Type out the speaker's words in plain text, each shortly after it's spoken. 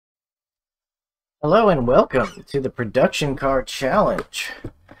Hello and welcome to the production car challenge.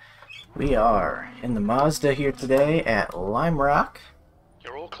 We are in the Mazda here today at Lime Rock.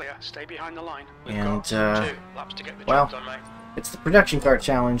 You're all clear. Stay behind the line. We've And, got 2 laps to get the well, job done, mate. it's the production car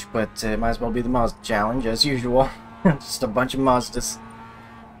challenge, but it might as well be the Mazda challenge as usual. Just a bunch of Mazdas.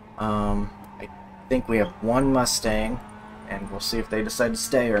 I think we have one Mustang, and we'll see if they decide to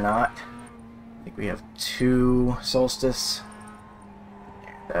stay or not. I think we have 2 Solstice.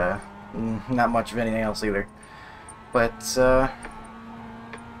 Not much of anything else either. But, should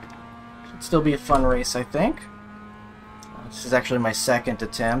still be a fun race, I think. This is actually my second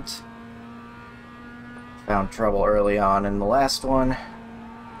attempt. Found trouble early on in the last one.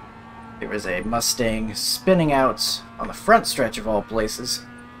 There was a Mustang spinning out on the front stretch of all places.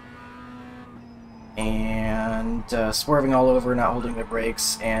 And swerving all over, not holding the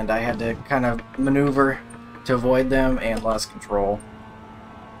brakes. And I had to kind of maneuver to avoid them and lost control.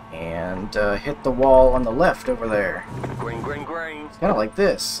 And hit the wall on the left over there. Green, green, green. It's kind of like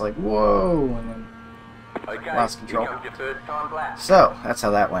this, like whoa, and then Okay, lost control. here comes your first time lap. So that's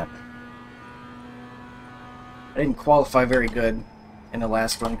how that went. I didn't qualify very good in the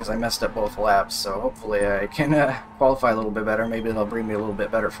last one because I messed up both laps. So hopefully I can qualify a little bit better. Maybe they'll bring me a little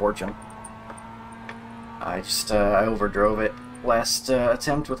bit better fortune. I overdrove it last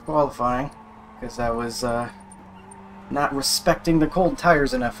attempt with qualifying because I was not respecting the cold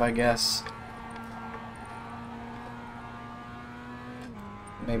tires enough, I guess.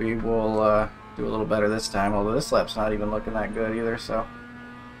 Maybe we'll do a little better this time, although this lap's not even looking that good either, so.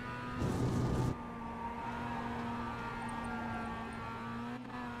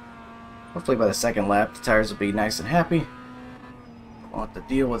 Hopefully by the second lap, the tires will be nice and happy. Won't have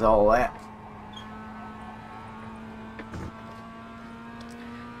to deal with all that.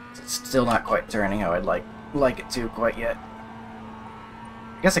 It's still not quite turning how I'd like it to quite yet.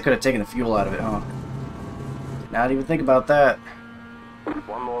 I guess I could have taken the fuel out of it, huh? Did not even think about that.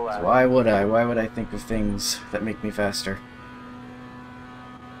 One more lap. So why would I? Why would I think of things that make me faster?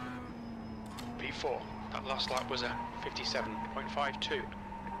 P4. That last lap was a 57.52.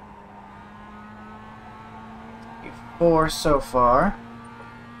 4 so far.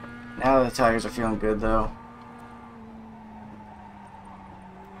 Now the tires are feeling good though.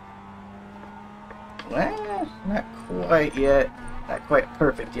 Well, not quite yet. Not quite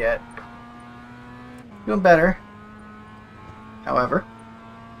perfect yet. Doing better. However.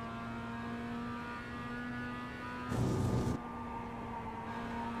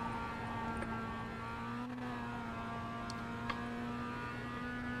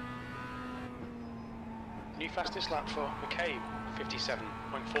 New fastest lap for McCabe,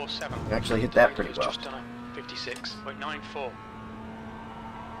 57.47. We actually hit that pretty well. Just done a 56.94.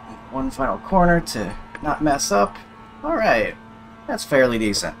 One final corner to not mess up. Alright. That's fairly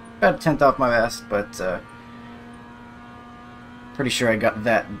decent. About a tenth off my best, but pretty sure I got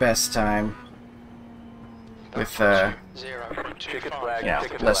that best time with 0.25. yeah,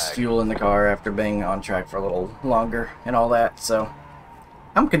 less fuel in the car after being on track for a little longer and all that, so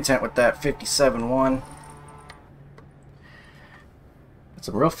I'm content with that 57.1. Got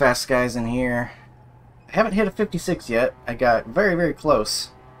some real fast guys in here. I haven't hit a 56 yet. I got very, very close,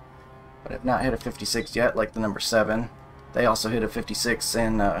 but I've not hit a 56 yet, like the number 7. They also hit a 56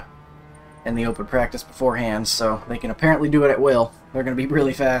 in the open practice beforehand, so they can apparently do it at will. They're going to be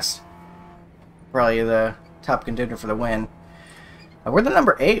really fast. Probably the top contender for the win. We're the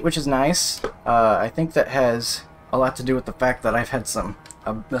number 8, which is nice. I think that has a lot to do with the fact that I've had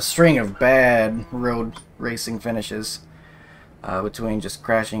a string of bad road racing finishes between just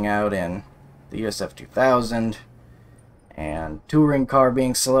crashing out in the USF 2000 and touring car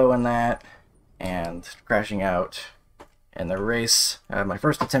being slow in that and crashing out in the race. My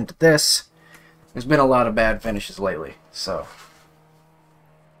first attempt at this. There's been a lot of bad finishes lately, so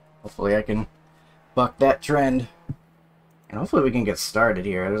hopefully I can buck that trend. And hopefully we can get started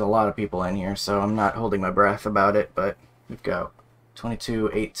here. There's a lot of people in here, so I'm not holding my breath about it, but we've got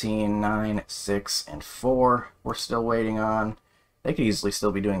 22, 18, 9, 6, and 4 we're still waiting on. They could easily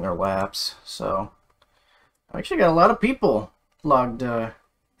still be doing their laps, so I've actually got a lot of people logged,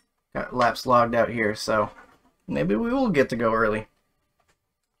 got laps logged out here, so maybe we will get to go early.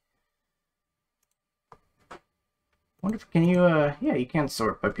 Wonder if can you yeah, you can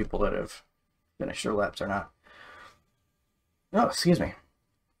sort by people that have finished their laps or not. Oh, excuse me.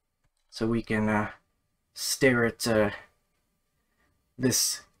 So we can stare at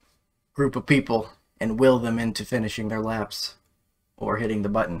this group of people and will them into finishing their laps or hitting the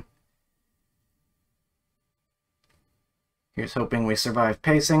button. Here's hoping we survive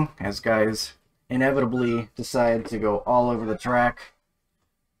pacing as guys inevitably decide to go all over the track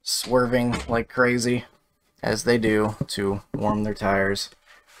swerving like crazy, as they do, to warm their tires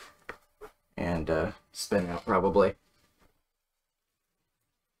and spin out probably.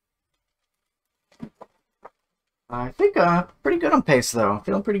 I think pretty good on pace though.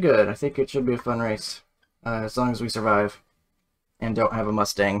 Feeling pretty good. I think it should be a fun race, as long as we survive and don't have a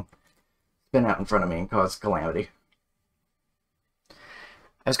Mustang spin out in front of me and cause calamity.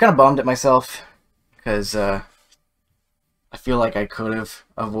 I was kind of bummed at myself because I feel like I could have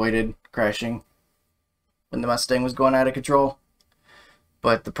avoided crashing when the Mustang was going out of control.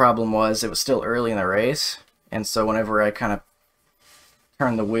 But the problem was it was still early in the race, and so whenever I kind of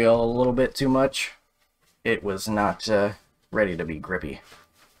turned the wheel a little bit too much, it was not ready to be grippy.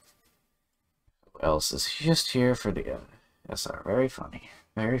 Who else is just here for the SR? Very funny.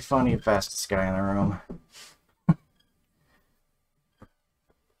 Very funny, fastest guy in the room.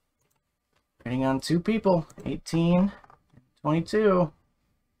 Waiting on 2 people. 18, 22.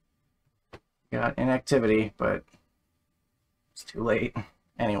 Got inactivity, but it's too late.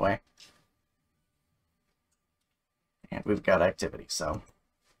 Anyway. And we've got activity, so.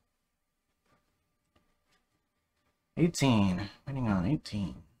 18. Waiting on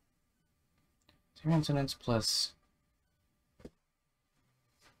 18. 2 incidents plus.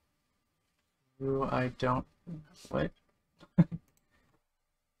 Who I don't. What?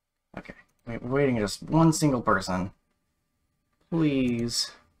 Okay. We're waiting just one single person.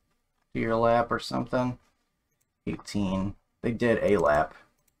 Please do your lap or something. 18. They did a lap.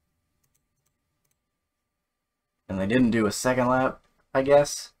 And they didn't do a second lap, I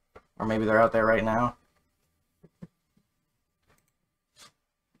guess. Or maybe they're out there right now.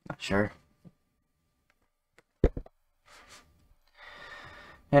 Not sure.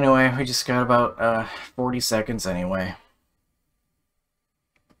 Anyway, we just got about 40 seconds anyway.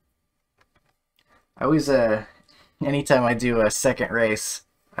 I always, anytime I do a second race,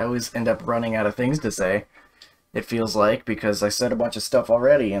 I always end up running out of things to say, it feels like, because I said a bunch of stuff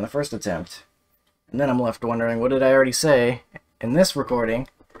already in the first attempt. And then I'm left wondering, what did I already say in this recording?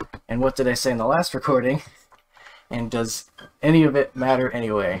 And what did I say in the last recording? And does any of it matter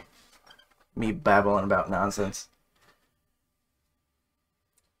anyway? Me babbling about nonsense.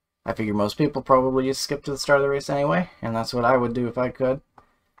 I figure most people probably just skip to the start of the race anyway, and that's what I would do if I could.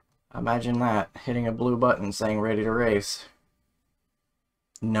 Imagine that, hitting a blue button saying ready to race.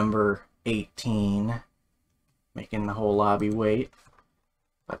 Number 18. Making the whole lobby wait.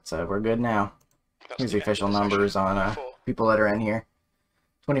 But we're good now. Here's the official numbers on people that are in here.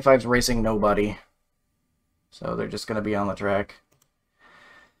 25's racing nobody. So they're just going to be on the track.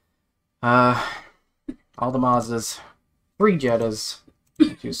 All the Mazdas. 3 Jettas.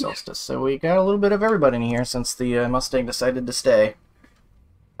 2 Solstice. So we got a little bit of everybody in here since the Mustang decided to stay.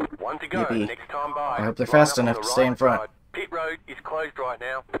 1 to go. Yippee. Next time by. I hope they're fast enough to stay in front. Pit road is closed right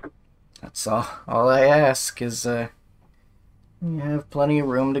now. That's all I ask is you have plenty of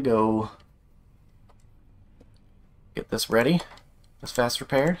room to go. Get this ready. This fast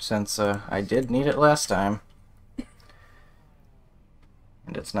repair, since I did need it last time.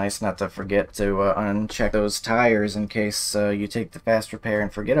 And it's nice not to forget to uncheck those tires in case you take the fast repair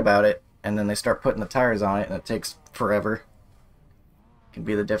and forget about it, and then they start putting the tires on it and it takes forever. Can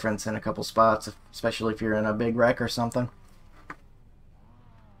be the difference in a couple spots, especially if you're in a big wreck or something.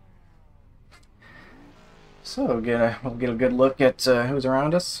 So we'll get a good look at who's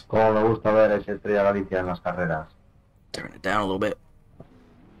around us. Como me gusta ver ese Estrella Galicia en las carreras. Turn it down a little bit.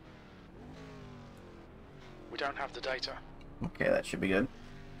 We don't have the data. Okay, that should be good.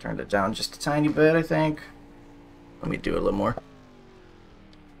 Turned it down just a tiny bit, I think. Let me do a little more.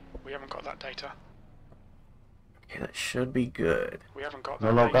 We haven't got that data. Okay, that should be good. We haven't got No,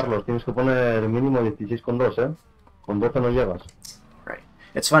 that no, data. Carlos, tienes que poner mínimo 16,2, ¿eh? Con 12 no llegas. Right.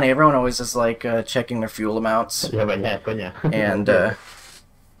 It's funny, everyone always is like checking their fuel amounts. Ya, coña. And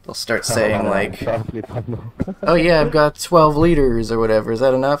they'll start saying like, Estaba flipando. oh yeah, I've got 12 liters or whatever. Is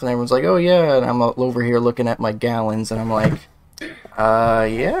that enough? And everyone's like, oh yeah. And I'm over here looking at my gallons and I'm like,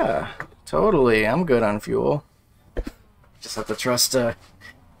 yeah, totally. I'm good on fuel. Just have to trust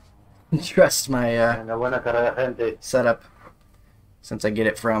my Venga, buena carrera, gente. setup since I get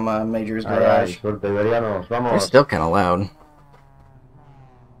it from Major's Ay, ay, garage. suerte, Iberianos, They're vamos. still kind of loud.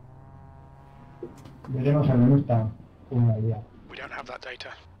 Veremos al menos una idea. We don't have that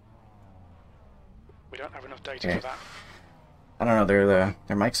data. We don't have enough data Okay. for that. I don't know, their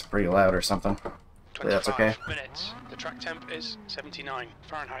mics are pretty loud or something. But that's 25 okay. minutes. The track temp is 79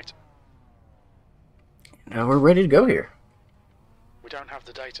 Fahrenheit. No, we're ready to go here. We don't have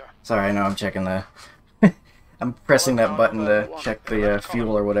the data. Sorry, I know I'm checking the... I'm pressing that button to check the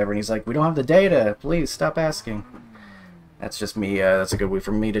fuel or whatever, and he's like, we don't have the data, please stop asking. That's just me. That's a good way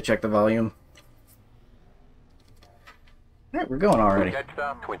for me to check the volume. Alright, we're going already. Dead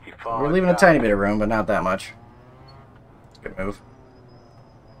start 25. We're leaving a tiny bit of room, but not that much. Good move.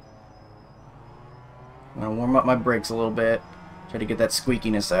 I'm gonna warm up my brakes a little bit. Try to get that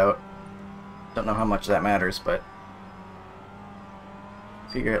squeakiness out. Don't know how much that matters, but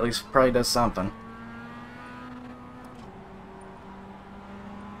figure at least probably does something.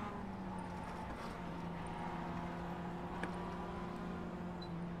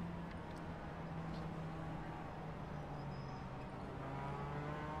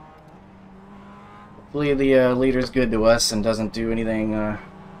 Hopefully the leader's good to us and doesn't do anything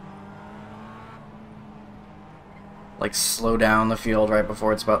like slow down the field right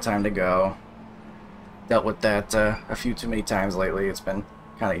before it's about time to go. Dealt with that a few too many times lately. It's been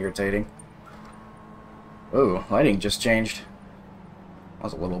kind of irritating. Ooh, lighting just changed. That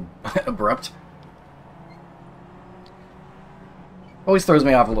was a little abrupt. Always throws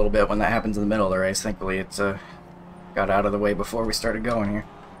me off a little bit when that happens in the middle of the race. Thankfully it's got out of the way before we started going here.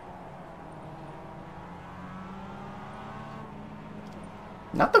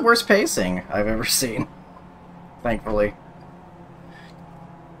 Not the worst pacing I've ever seen, thankfully.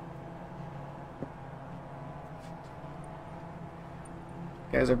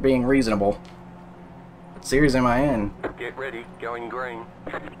 You guys are being reasonable. What series am I in? Get ready, going green.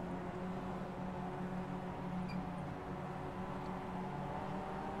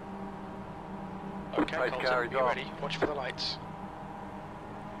 Okay, Right, Colton, carries be off. ready. Watch for the lights.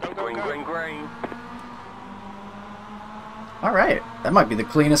 Go, go, Green, go. green, green. Alright, that might be the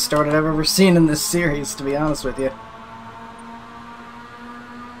cleanest start I've ever seen in this series, to be honest with you.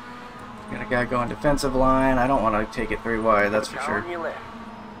 Got a guy going defensive line. I don't want to take it 3 wide, that's for Car sure. on your left.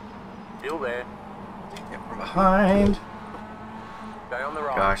 Still there. Get from behind. Stay on the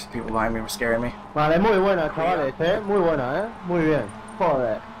right. Gosh, the people behind me were scaring me. Vale, muy buena, chavales, muy buena, muy bien.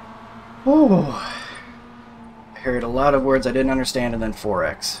 Joder. Ooh. I heard a lot of words I didn't understand and then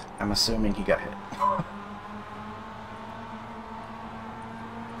 4X. I'm assuming he got hit.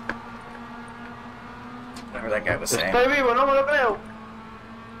 Whatever that guy was saying. Estoy vivo, no me lo creo.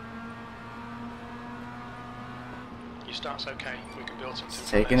 Your start's okay. We can build something. Just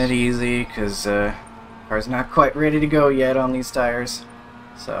from taking this. it easy, because car's not quite ready to go yet on these tires.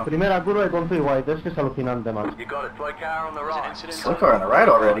 So, Primera curva y con 3 wide, es que es alucinante, man. You got a slow car on the There's an right. incident. slow car on the right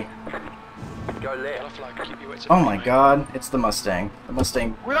already. Go Yellow left. flag, keep your wits Oh about my you, mate. god, it's the Mustang. The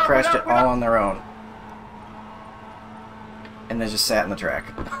Mustang crashed it all on their own. And they just sat in the track.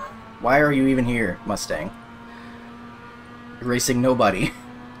 Why are you even here, Mustang? You're racing nobody.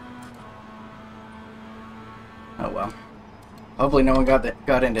 Oh well. Hopefully no one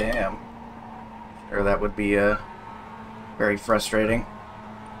got into him. Or that would be very frustrating.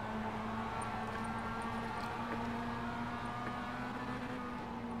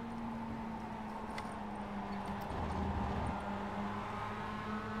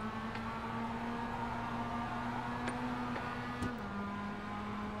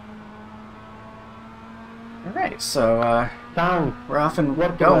 Alright, so Down. we're off and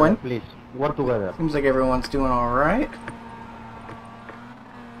Work going. together, please. Work together. Seems like everyone's doing alright.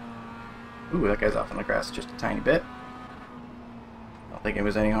 Ooh, that guy's off on the grass just a tiny bit. Don't think it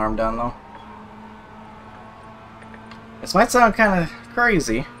was any harm done though. This might sound kind of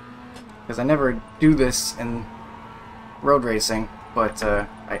crazy, because I never do this in road racing, but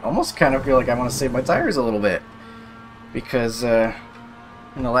I almost kind of feel like I want to save my tires a little bit. Because in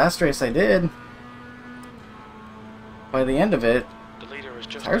the last race I did, by the end of it, The leader has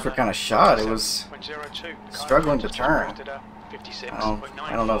just tires were done a kind of shot. It was 57.02. The car struggling to just turn. posted a 56.94.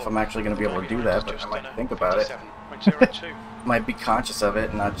 I don't know if I'm actually going to be able to do that, but I might think about it. 57.02. Might be conscious of it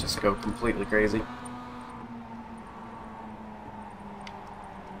and not just go completely crazy.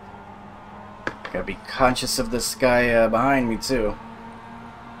 Gotta be conscious of this guy behind me too.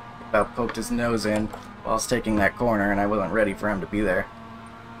 About poked his nose in while I was taking that corner and I wasn't ready for him to be there.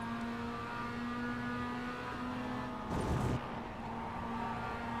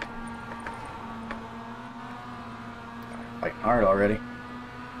 Fighting hard already.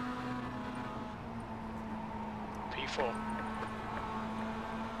 P4.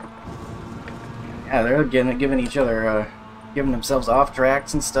 Yeah, they're giving each other, giving themselves off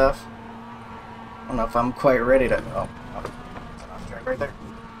tracks and stuff. I don't know if I'm quite ready to. Oh, it's an off track right there.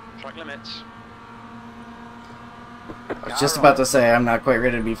 Track limits. I was just about to say I'm not quite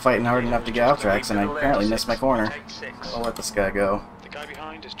ready to be fighting hard enough to get off tracks, and I apparently missed my corner. Take 6. I'll let this guy go. The guy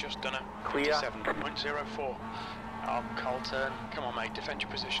behind has just done a Clear. 57.04. Oh, Colton. Come on, mate. Defend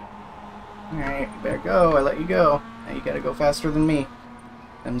your position. Alright, you better go. I let you go. Now you gotta go faster than me.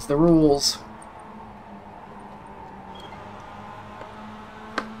 Them's the rules.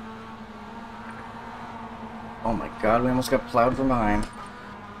 Oh my god, we almost got plowed from behind.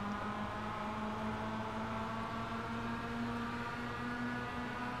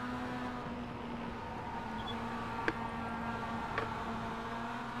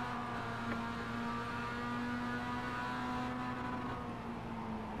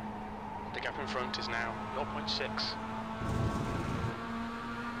 The gap in front is now 0.6.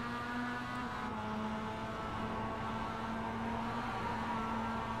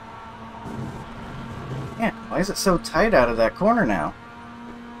 Man, why is it so tight out of that corner now?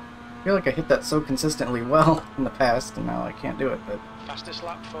 I feel like I hit that so consistently well in the past, and now I can't do it, but... Fastest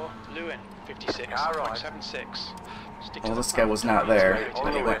lap for Lewin, 56.76. Well, this guy was not there,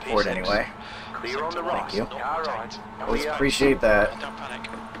 but he went for it anyway. Clear on the right. Thank you. Car right. Always appreciate that. Don't panic.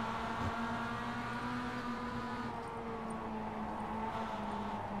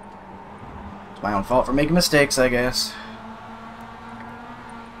 It's my own fault for making mistakes, I guess.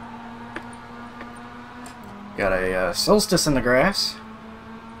 Got a solstice in the grass.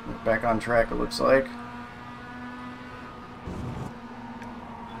 We're back on track, it looks like.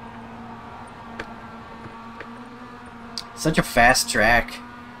 Such a fast track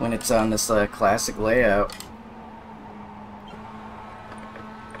when it's on this classic layout.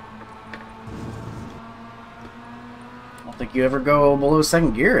 I don't think you ever go below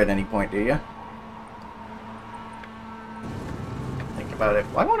second gear at any point, do you? Think about it.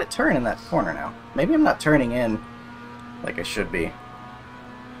 Why won't it turn in that corner now? Maybe I'm not turning in like I should be. I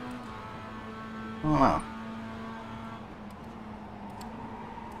don't know.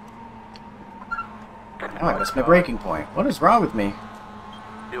 Oh, I missed my braking point. What is wrong with me?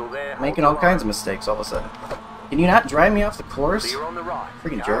 Still there. Making all kinds of mistakes all of a sudden. Can you not drive me off the course? Clear on the right.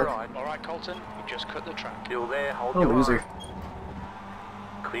 Freaking Car jerk. right. Alright, Colton, you just cut the track. Still there. Hold What a your loser. line.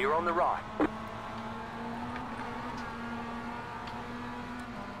 Clear on the right.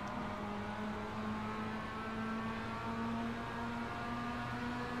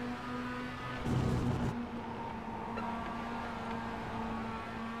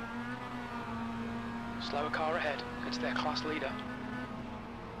 Slower car ahead. It's their class leader.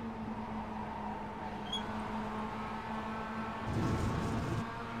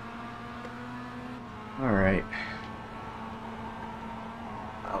 Alright.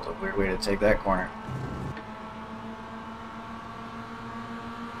 That was a weird way to take that corner.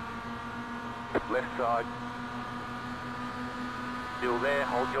 Left side. Still there.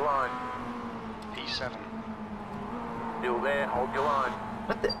 Hold your line. P7. Still there. Hold your line.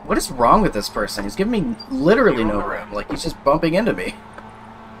 What is wrong with this person? He's giving me literally no room. Like, he's just bumping into me.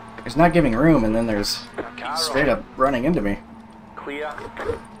 There's not giving room, and then there's Car straight right. up running into me. Clear.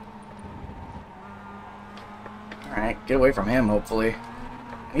 Alright, get away from him, hopefully.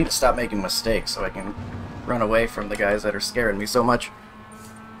 I need to stop making mistakes so I can run away from the guys that are scaring me so much.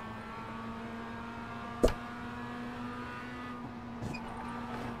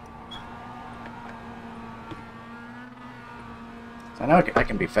 I know I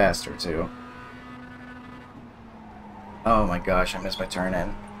can be faster, too. Oh my gosh, I missed my turn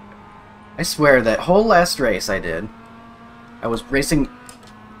in. I swear that whole last race I did, I was racing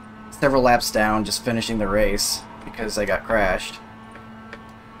several laps down, just finishing the race, because I got crashed.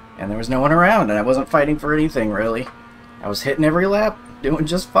 And there was no one around, and I wasn't fighting for anything, really. I was hitting every lap, doing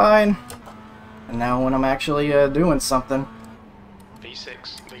just fine. And now when I'm actually doing something,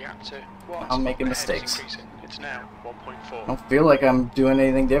 V6. The gap to what? I'm making Ahead is mistakes. increasing. It's now I 1.4. don't feel like I'm doing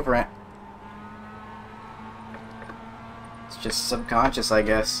anything different. It's just subconscious, I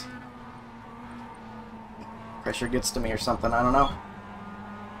guess. Pressure gets to me or something, I don't know.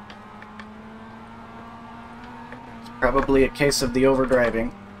 It's probably a case of the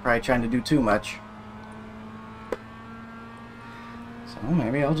overdriving. Probably trying to do too much. So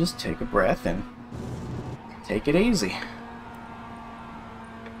maybe I'll just take a breath and take it easy.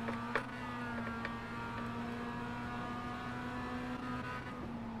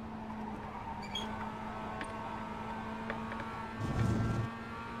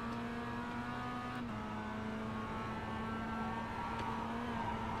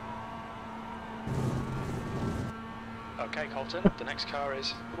 Okay, Colton, the next car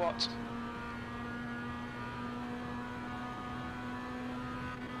is what?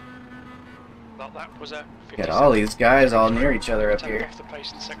 Well, that was a Got all these guys all near each other up Taken here. off the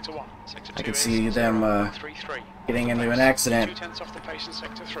pace in sector 1. Sector I 2 could is see them 0.33. getting Off the into an pace. accident 0.2 off the pace in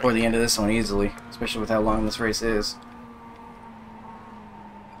sector 3. before the end of this one easily, especially with how long this race is.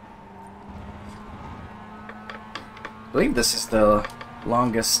 I believe this is the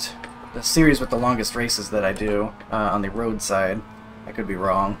longest, the series with the longest races that I do on the road side. I could be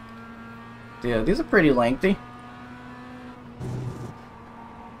wrong. Yeah, these are pretty lengthy.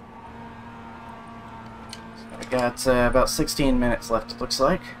 So Got about 16 minutes left, it looks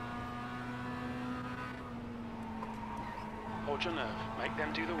like. Hold your nerve. Make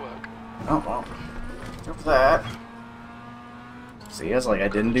them do the work. Oh, well. Of that. See, it's like I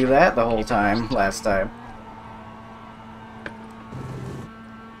didn't do that the whole time last time.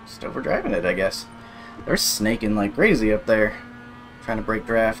 Just overdriving it, I guess. They're snaking like crazy up there. Trying to break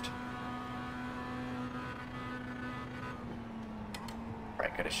draft.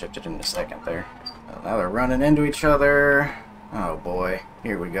 Right, could have shifted in a second there. Well, now they're running into each other. Oh boy,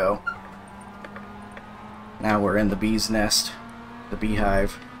 here we go. Now we're in the bee's nest. The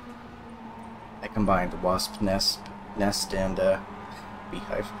beehive. I combined the wasp nest and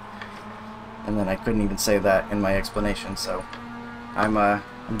beehive. And then I couldn't even say that in my explanation, so I'm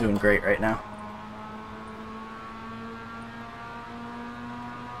doing great right now.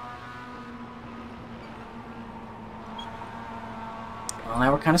 Well,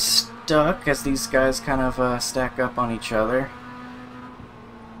 now we're kind of stuck as these guys kind of stack up on each other.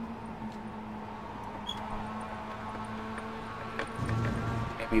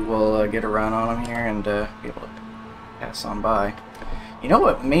 Maybe we'll get a run on them here and be able to pass on by. You know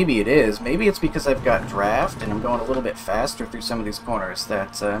what? Maybe it is. Maybe it's because I've got draft and I'm going a little bit faster through some of these corners.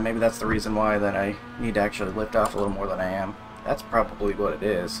 Maybe that's the reason why that I need to actually lift off a little more than I am. That's probably what it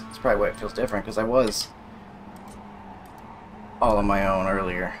is. It's probably why it feels different, because I was all on my own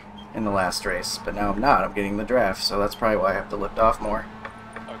earlier in the last race, but now I'm not. I'm getting the draft, so that's probably why I have to lift off more.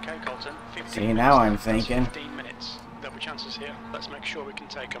 Okay, Colton. 15 See, minutes now I'm left. thinking. 15 minutes. There'll be chances here. Let's make sure we can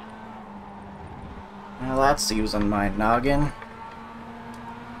take them. Well, that's using my noggin.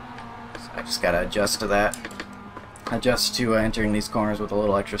 So I just gotta adjust to that. Adjust to entering these corners with a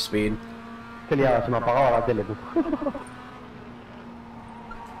little extra speed. Se liaba, se me apagaba la tele, tú.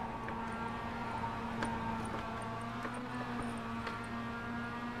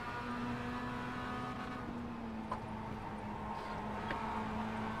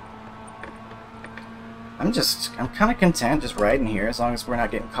 I'm kind of content just riding here as long as we're not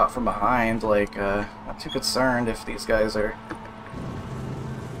getting caught from behind. Like, not too concerned if these guys are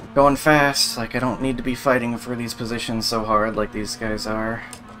going fast. Like, I don't need to be fighting for these positions so hard like these guys are.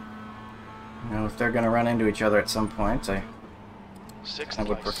 You know, if they're going to run into each other at some point, I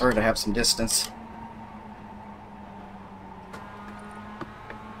would prefer to have some distance.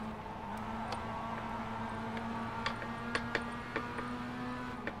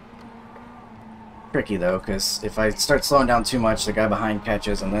 Tricky though, because if I start slowing down too much, the guy behind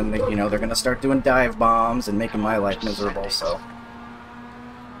catches, and then you know they're gonna start doing dive bombs and making my life miserable. So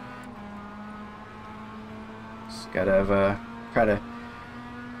just gotta try to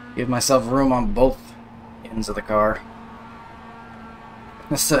give myself room on both ends of the car.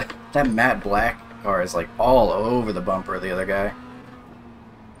 This that matte black car is like all over the bumper of the other guy.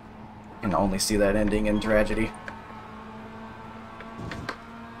 You can only see that ending in tragedy.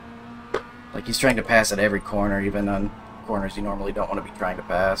 Like, he's trying to pass at every corner, even on corners you normally don't want to be trying to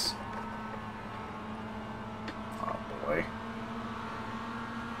pass. Oh, boy.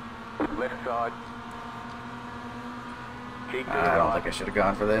 Left side. Keep to the I don't right. think I should have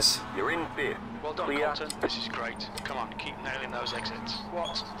gone for this. You're in fifth. Well done, Clear. Colton. This is great. Come on, keep nailing those exits.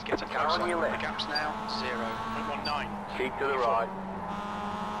 What? Let's get a Car closer. on your The left. gap's now 0.19. Keep to the right.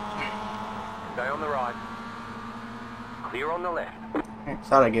 Stay on the right. Clear on the left. I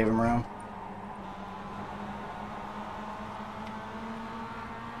thought I gave him room.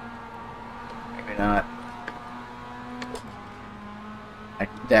 Maybe not.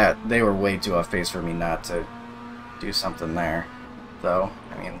 They were way too off pace for me not to do something there, though.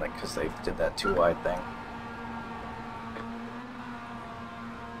 I mean, like, because they did that too wide thing.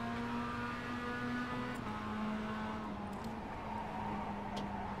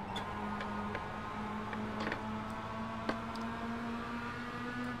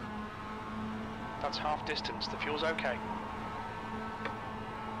 That's half distance. The fuel's okay.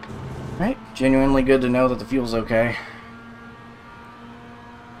 Right? Genuinely good to know that the fuel's okay.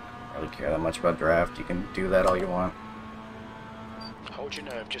 I don't really care that much about draft. You can do that all you want. Hold your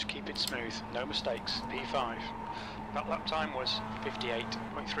nerve. Just keep it smooth. No mistakes. P5. That lap time was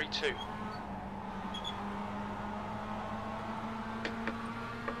 58.32.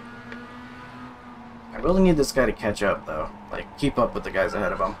 I really need this guy to catch up, though. Like, keep up with the guys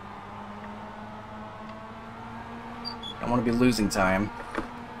ahead of him. I don't want to be losing time.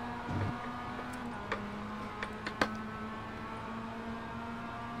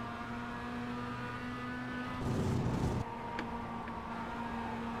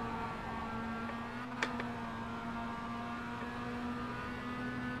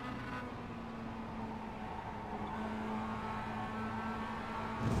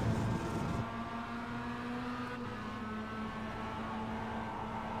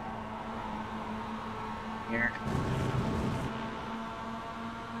 here.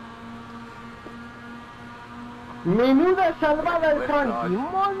 Menuda salvada el Left Frankie,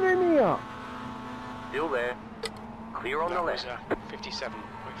 side. madre mía. Still there. Clear on the That was left.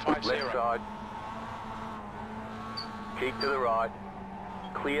 57.50. Left side. Keep to the right.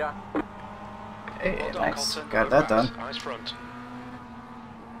 Clear. Hey, Well done, nice. Colton. Got that done. Eyes front.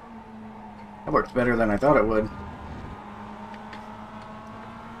 That worked better than I thought it would.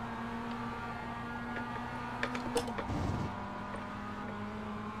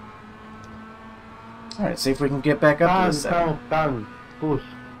 Alright, see if we can get back up to the 7. Tan, push,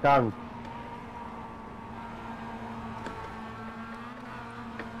 tan.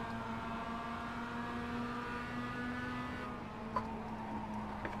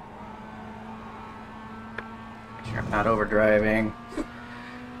 Sure, I'm not overdriving.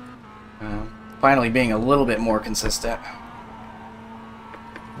 Finally being a little bit more consistent.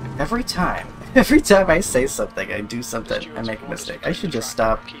 Every time I say something, I do something, I make a mistake. I should just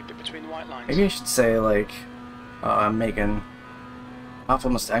stop. Keep it between the white lines. Maybe I should say, like, I'm making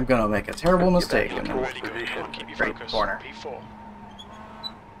awful mistake. I'm gonna make a terrible mistake. And then Really good. Come on, keep your Straight focus. corner. P4.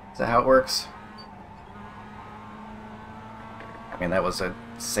 Is that how it works? I mean, that was a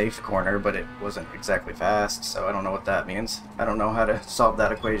safe corner, but it wasn't exactly fast, so I don't know what that means. I don't know how to solve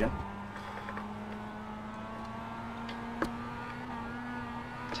that equation.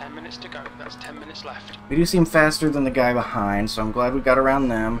 10 minutes to go. That's 10 minutes left. We do seem faster than the guy behind, so I'm glad we got around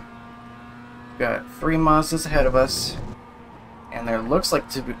them. We've got 3 Mazdas ahead of us, and there looks like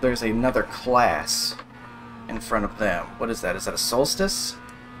there's another class in front of them. What is that? Is that a Solstice?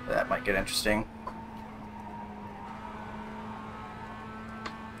 That might get interesting.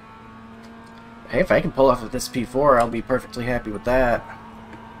 Hey, if I can pull off with this P4, I'll be perfectly happy with that.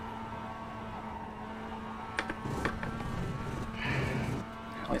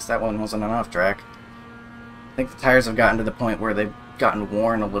 At least that one wasn't an off-track. I think the tires have gotten to the point where they've gotten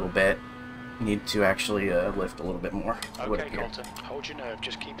worn a little bit. You need to actually lift a little bit more. Okay, Colton. Hold your nerve.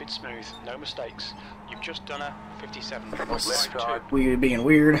 Just keep it smooth. No mistakes. You've just done a 57.52. We being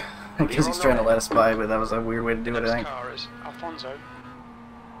weird. I guess he's trying to let us by, but that was a weird way to do it, I Next think. car is Alfonso.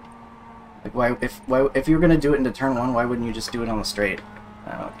 Like, if you were gonna do it into turn 1, why wouldn't you just do it on the straight?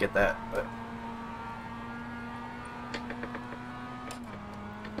 I don't get that, but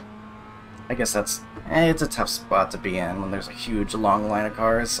I guess that's it's a tough spot to be in when there's a huge long line of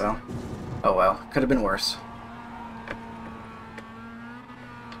cars. So, oh well, could have been worse.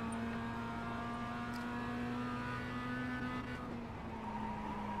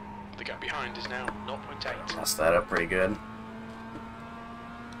 The gap behind is now 0.8. Messed that up pretty good.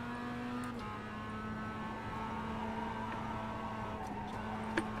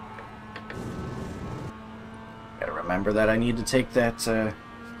 Gotta remember that I need to take that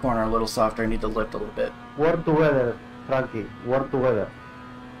corner a little softer. I need to lift a little bit. Work together, Frankie, work together.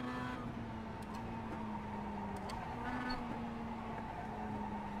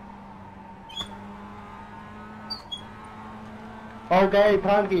 Okay,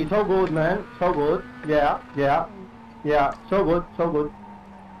 Frankie, so good, man, so good. Yeah, so good, so good.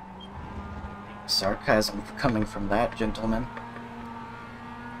 Sarcasm coming from that gentleman.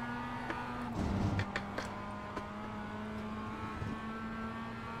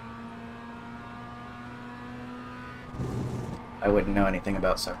 I wouldn't know anything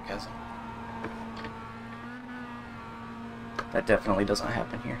about sarcasm. That definitely doesn't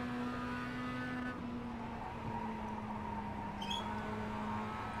happen here.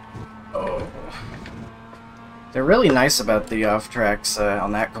 Oh. They're really nice about the off-tracks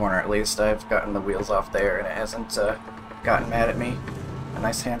on that corner, at least. I've gotten the wheels off there and it hasn't gotten mad at me a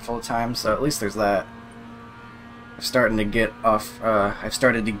nice handful of times, so at least there's that. I've started to get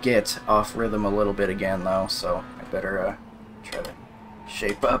off rhythm a little bit again though, so I better try to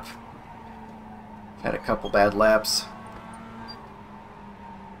shape up. Had a couple bad laps.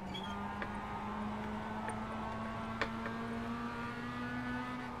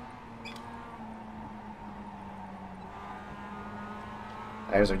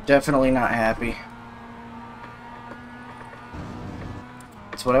 Tires are definitely not happy.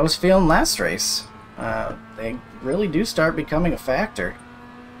 That's what I was feeling last race. They really do start becoming a factor.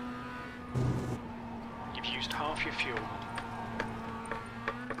 You've used half your fuel.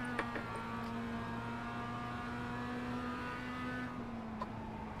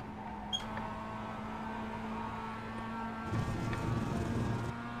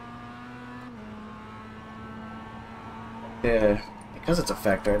 Yeah, because it's a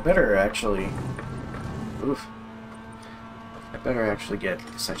factor, I better actually... Oof. I better actually get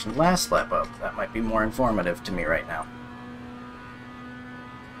the section last lap up. That might be more informative to me right now.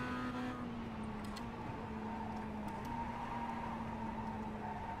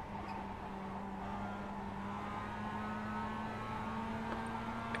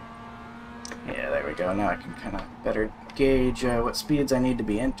 we go. Now I can kind of better gauge what speeds I need to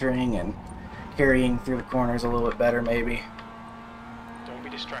be entering and carrying through the corners a little bit better, maybe. Don't be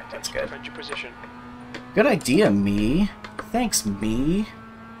distracted. That's good. Defend your position. Good idea, me. Thanks, me.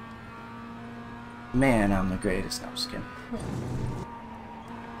 Man, I'm the greatest. No, I'm just kidding.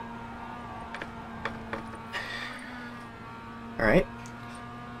 Alright.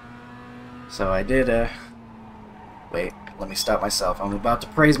 So I did, wait, let me stop myself. I'm about to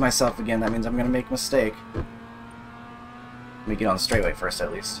praise myself again. That means I'm going to make a mistake. Let me get on the straightaway first,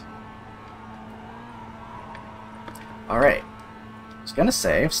 at least. Alright. I was going to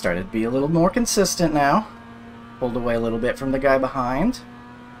say, I've started to be a little more consistent now. Pulled away a little bit from the guy behind.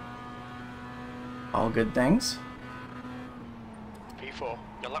 All good things. P4.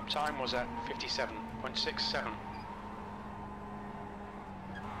 Your lap time was at 57.67.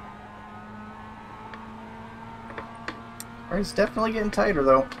 It's definitely getting tighter,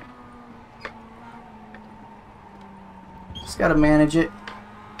 though. Just gotta manage it.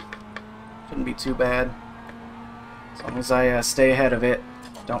 Shouldn't be too bad. As long as I stay ahead of it,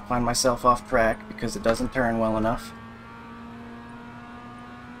 don't find myself off track because it doesn't turn well enough.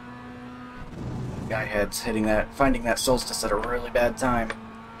 Guy head's hitting that, finding that solstice at a really bad time.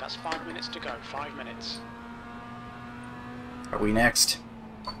 That's 5 minutes to go. 5 minutes. Are we next?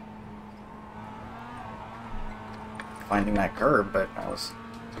 Finding that curb, but I was...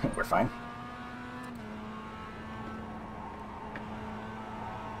 we're fine.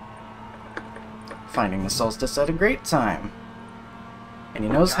 Finding the solstice at a great time. And he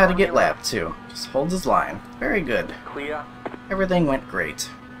knows how to get lapped, too. Just holds his line. Very good. Clear. Everything went great.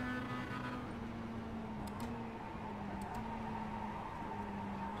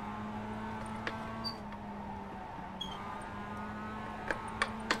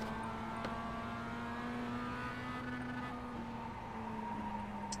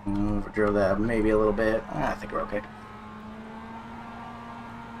 Overdrove that maybe a little bit. I think we're okay.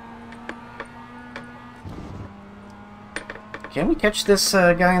 Can we catch this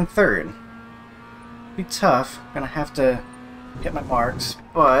guy in third? Be tough. Gonna have to get my marks,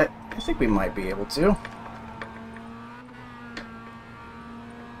 but I think we might be able to.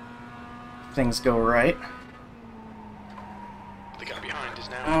 If things go right. The guy behind is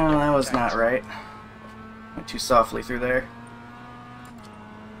now. Oh, that was not right. Went too softly through there.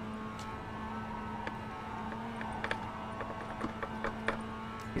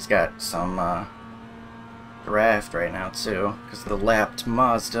 He's got some draft right now too, because of the lapped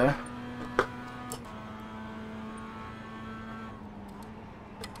Mazda.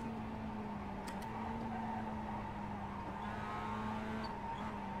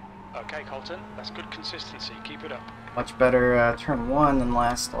 Okay, Colton, that's good consistency. Keep it up. Much better turn one than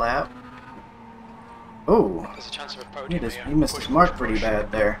last lap. Oh, There's a chance of a podium here. he missed his mark pretty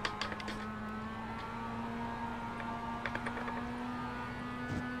bad there.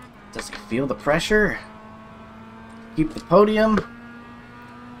 Does he feel the pressure? Keep the podium?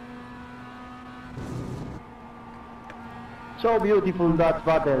 So beautiful that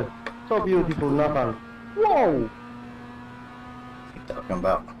battle. So beautiful, Nathan. Whoa! What are you talking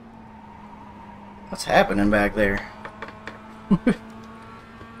about? What's happening back there?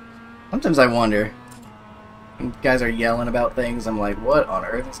 Sometimes I wonder. When guys are yelling about things, I'm like, what on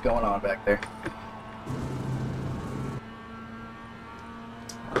earth is going on back there?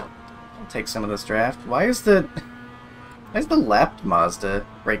 I'll take some of this draft. Why is the lapped Mazda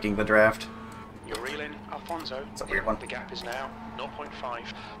breaking the draft? You're reeling, Alfonso. It's a weird one. The gap is now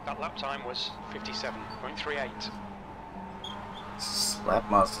 0.5. That lap time was 57.38. This lap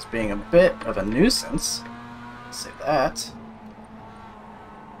Mazda's being a bit of a nuisance. I'll say that.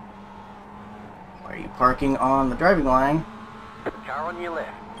 Why are you parking on the driving line? Car on your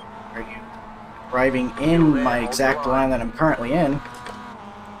left. Are you driving in my exact line that I'm currently in?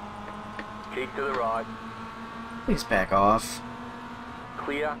 Keep to the right. Please back off.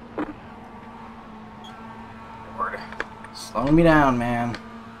 Clear. Lord. Slowing me down, man.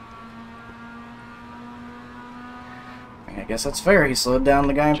 I mean, I guess that's fair. He slowed down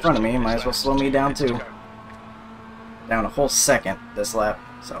the guy in front of me. Might as well slow me down too. Down a whole second this lap.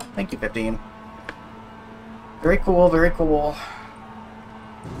 So, thank you, 15. Very cool, very cool.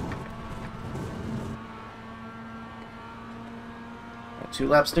 Got 2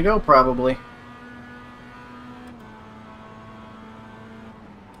 laps to go, probably.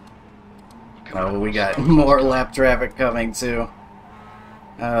 Oh, we got more lap traffic coming, too.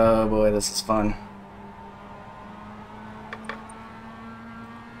 Oh boy, this is fun.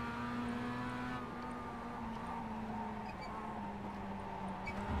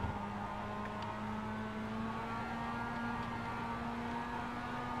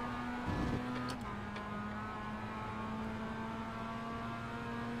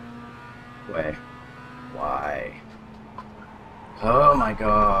 way. Why? Oh my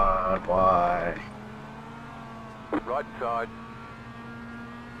god, why? Right side.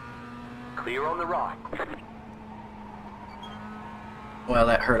 Clear on the right. Well,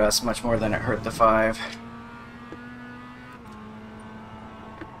 that hurt us much more than it hurt the 5.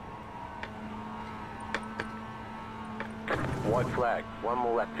 White flag. One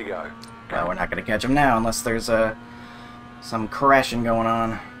more lap to go. Well, we're not going to catch him now unless there's some crashing going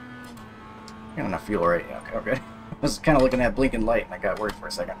on. Got enough fuel right? Yeah, okay. I was kind of looking at blinking light and I got worried for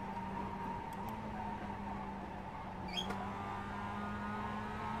a second.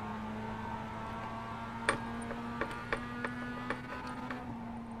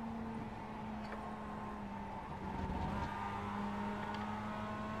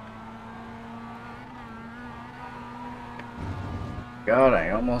 God, I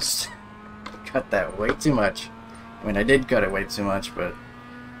almost cut that way too much. I mean, I did cut it way too much, but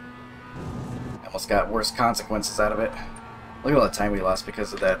I almost got worse consequences out of it. Look at all the time we lost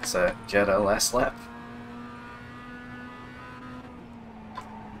because of that Jetta last lap.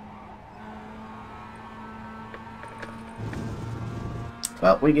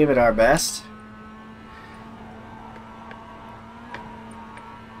 Well, we gave it our best.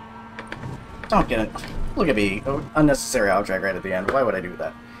 Don't get it. Look at me. Unnecessary out drag right at the end. Why would I do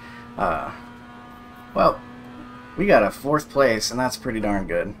that? Well, we got a 4th place, and that's pretty darn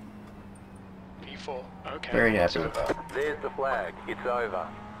good. P4. Okay. Very happy with that. There's the flag. It's over.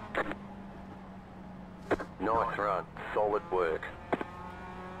 Nice run. Solid work.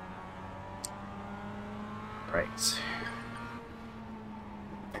 Right.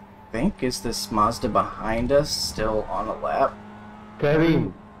 I think, is this Mazda behind us still on a lap?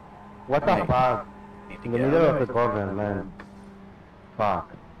 Kevin, what the Right. fuck? Need to In the get middle out of the corner, man.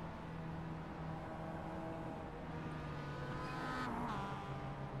 Fuck.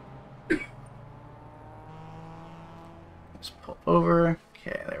 Just pull over.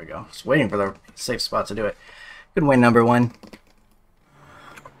 Okay, there we go. Just waiting for the safe spot to do it. Good win, number 1.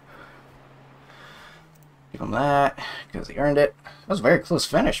 Give him that, because he earned it. That was a very close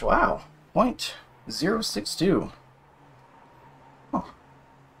finish. Wow. .062. Oh.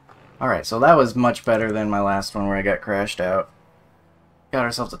 Alright, so that was much better than my last one where I got crashed out. Got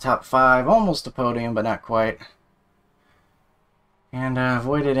ourselves a top 5, almost a podium, but not quite. And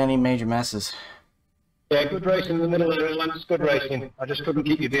avoided any major messes. Yeah, good racing in the middle, everyone. It's good racing. I just couldn't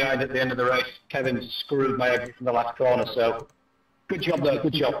keep you behind at the end of the race. Kevin screwed my exit in the last corner, so good job there,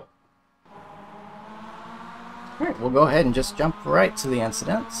 good job. Alright, we'll go ahead and just jump right to the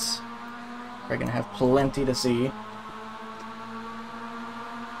incidents. We're going to have plenty to see.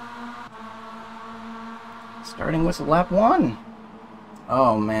 Starting with lap 1.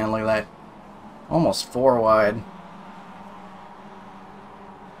 Oh man, look at that. Almost 4 wide.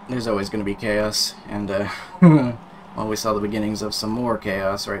 There's always going to be chaos, and well, we saw the beginnings of some more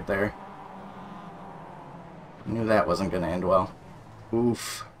chaos right there. Knew that wasn't going to end well.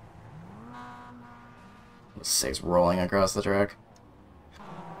 Oof. This thing's rolling across the track.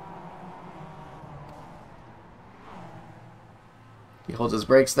 He holds his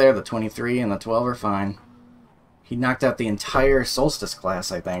brakes there. The 23 and the 12 are fine. He knocked out the entire Solstice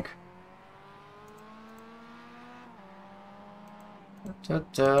class, I think.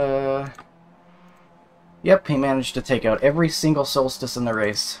 Yep, he managed to take out every single Solstice in the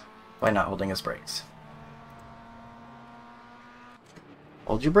race by not holding his brakes.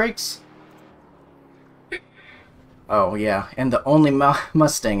 Hold your brakes. Oh, yeah, and the only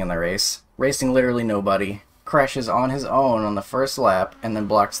Mustang in the race, racing literally nobody, crashes on his own on the first lap and then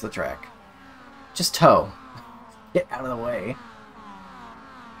blocks the track. Just tow. Get out of the way.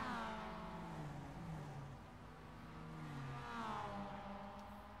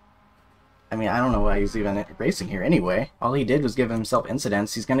 I mean, I don't know why he's even racing here anyway. All he did was give himself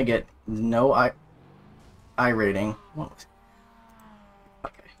incidents. He's gonna get no I rating.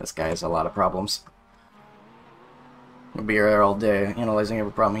 Okay, this guy has a lot of problems. We'll be here all day analyzing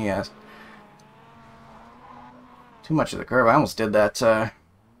every problem he has. Too much of the curb. I almost did that one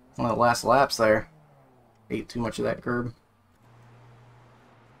of the last laps there. Ate too much of that curb.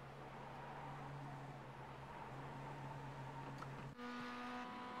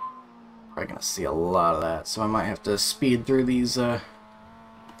 Probably gonna see a lot of that, so I might have to speed through these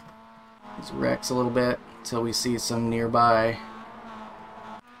wrecks a little bit until we see some nearby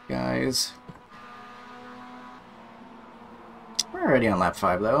guys. We're already on lap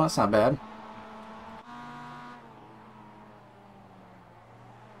 5 though, that's not bad.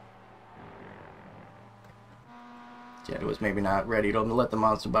 Jed was maybe not ready to let the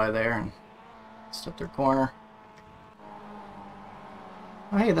monster by there and step their corner.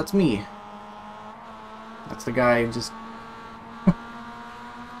 Oh hey, that's me. That's the guy who just...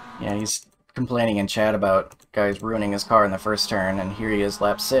 Yeah, he's complaining in chat about guys ruining his car in the first turn, and here he is,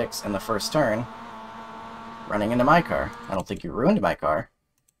 lap 6, in the first turn, running into my car. I don't think you ruined my car.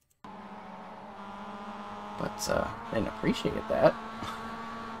 But, I didn't appreciate that.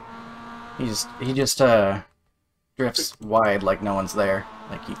 He just drifts wide like no one's there.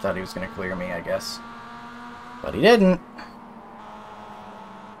 Like he thought he was going to clear me, I guess. But he didn't.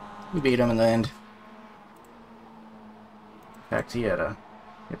 We beat him in the end. In fact, he had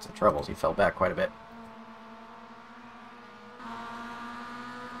some troubles. He fell back quite a bit.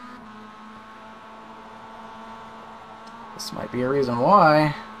 This might be a reason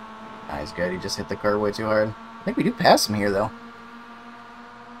why. Ah, he's good. He just hit the car way too hard. I think we do pass him here, though.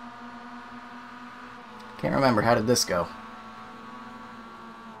 Can't remember. How did this go?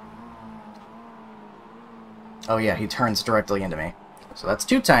 Oh yeah, he turns directly into me. So that's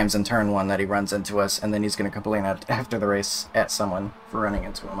 2 times in turn 1 that he runs into us, and then he's going to complain after the race at someone for running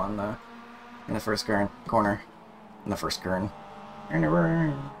into him on in the first corner. In the first turn.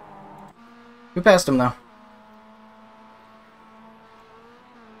 We passed him, though.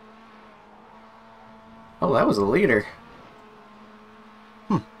 Oh, that was a leader.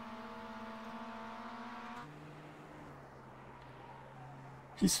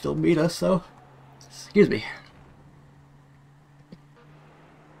 He still beat us, though. Excuse me.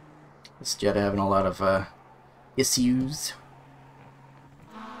 This Jetta having a lot of issues.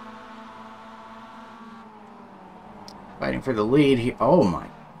 Fighting for the lead. Oh my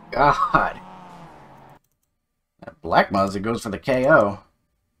god. That black Mazda goes for the KO.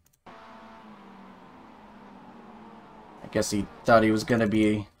 I guess he thought he was going to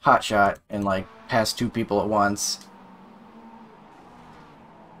be hotshot and like pass 2 people at once.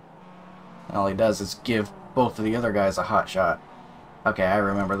 And all he does is give both of the other guys a hot shot. Okay, I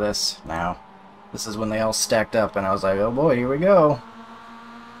remember this now. This is when they all stacked up and I was like, oh boy, here we go.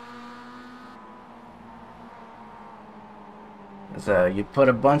 You put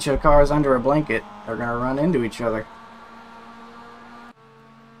a bunch of cars under a blanket, they're gonna run into each other.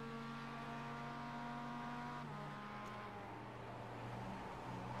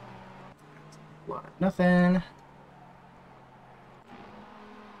 Nothing.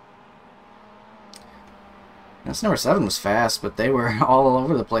 This number 7 was fast, but they were all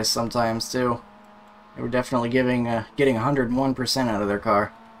over the place sometimes too. They were definitely getting 101% out of their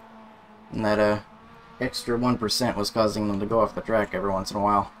car, and that extra 1% was causing them to go off the track every once in a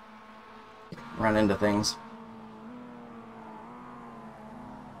while, run into things.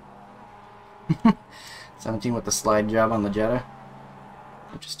 17 with the slide job on the Jetta.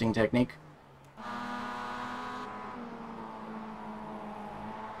 Interesting technique.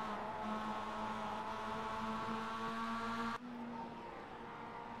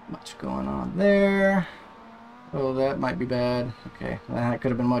 Much going on there. Oh, that might be bad. Okay, that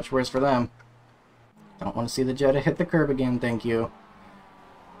could have been much worse for them. Don't want to see the Jetta hit the curb again, thank you.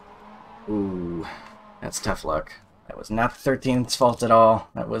 Ooh, that's tough luck. That was not the 13th's fault at all.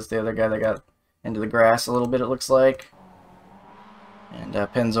 That was the other guy that got into the grass a little bit, it looks like. And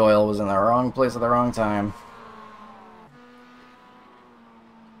Pennzoil was in the wrong place at the wrong time.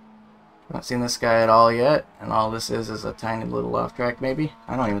 Not seen this guy at all yet, and all this is a tiny little off track maybe.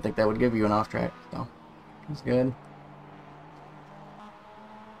 I don't even think that would give you an off track, so that's good.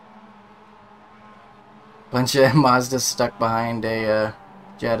 Bunch of Mazdas stuck behind a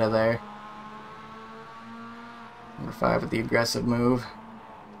Jetta there. Number 5 with the aggressive move.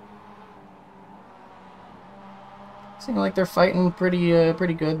 Seem like they're fighting pretty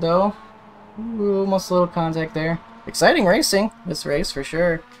good though. Ooh, almost a little contact there. Exciting racing, this race for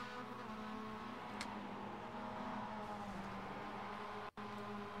sure.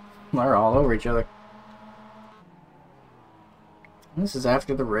 They're all over each other. This is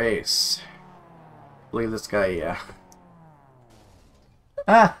after the race. I believe this guy, yeah.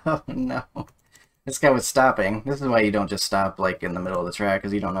 Ah, oh no. This guy was stopping. This is why you don't just stop like in the middle of the track,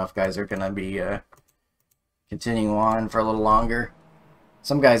 because you don't know if guys are going to be continuing on for a little longer.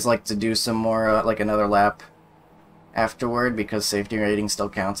 Some guys like to do some more, like another lap afterward, because safety rating still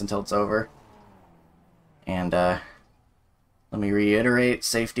counts until it's over. And, let me reiterate,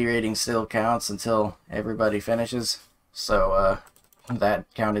 safety rating still counts until everybody finishes, so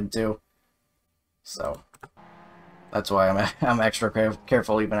that counted too. So that's why I'm extra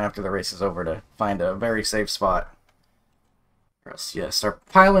careful even after the race is over to find a very safe spot, or else you start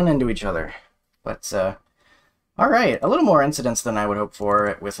piling into each other. But all right, a little more incidents than I would hope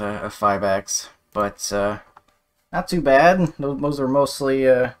for with a 5X, but not too bad. Those are mostly,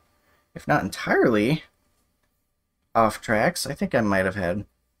 if not entirely, off tracks. I think I might have had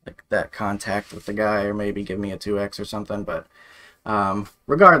like that contact with the guy, or maybe give me a 2x or something. But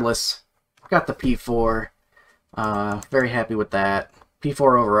regardless, got the P4. Very happy with that.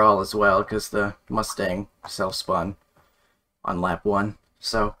 P4 overall as well, because the Mustang self-spun on lap 1.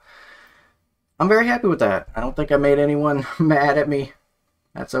 So I'm very happy with that. I don't think I made anyone mad at me.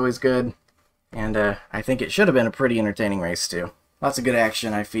 That's always good. And I think it should have been a pretty entertaining race too. Lots of good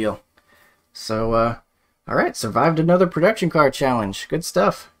action, I feel. So, alright, survived another production car challenge. Good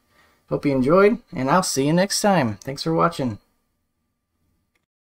stuff. Hope you enjoyed, and I'll see you next time. Thanks for watching.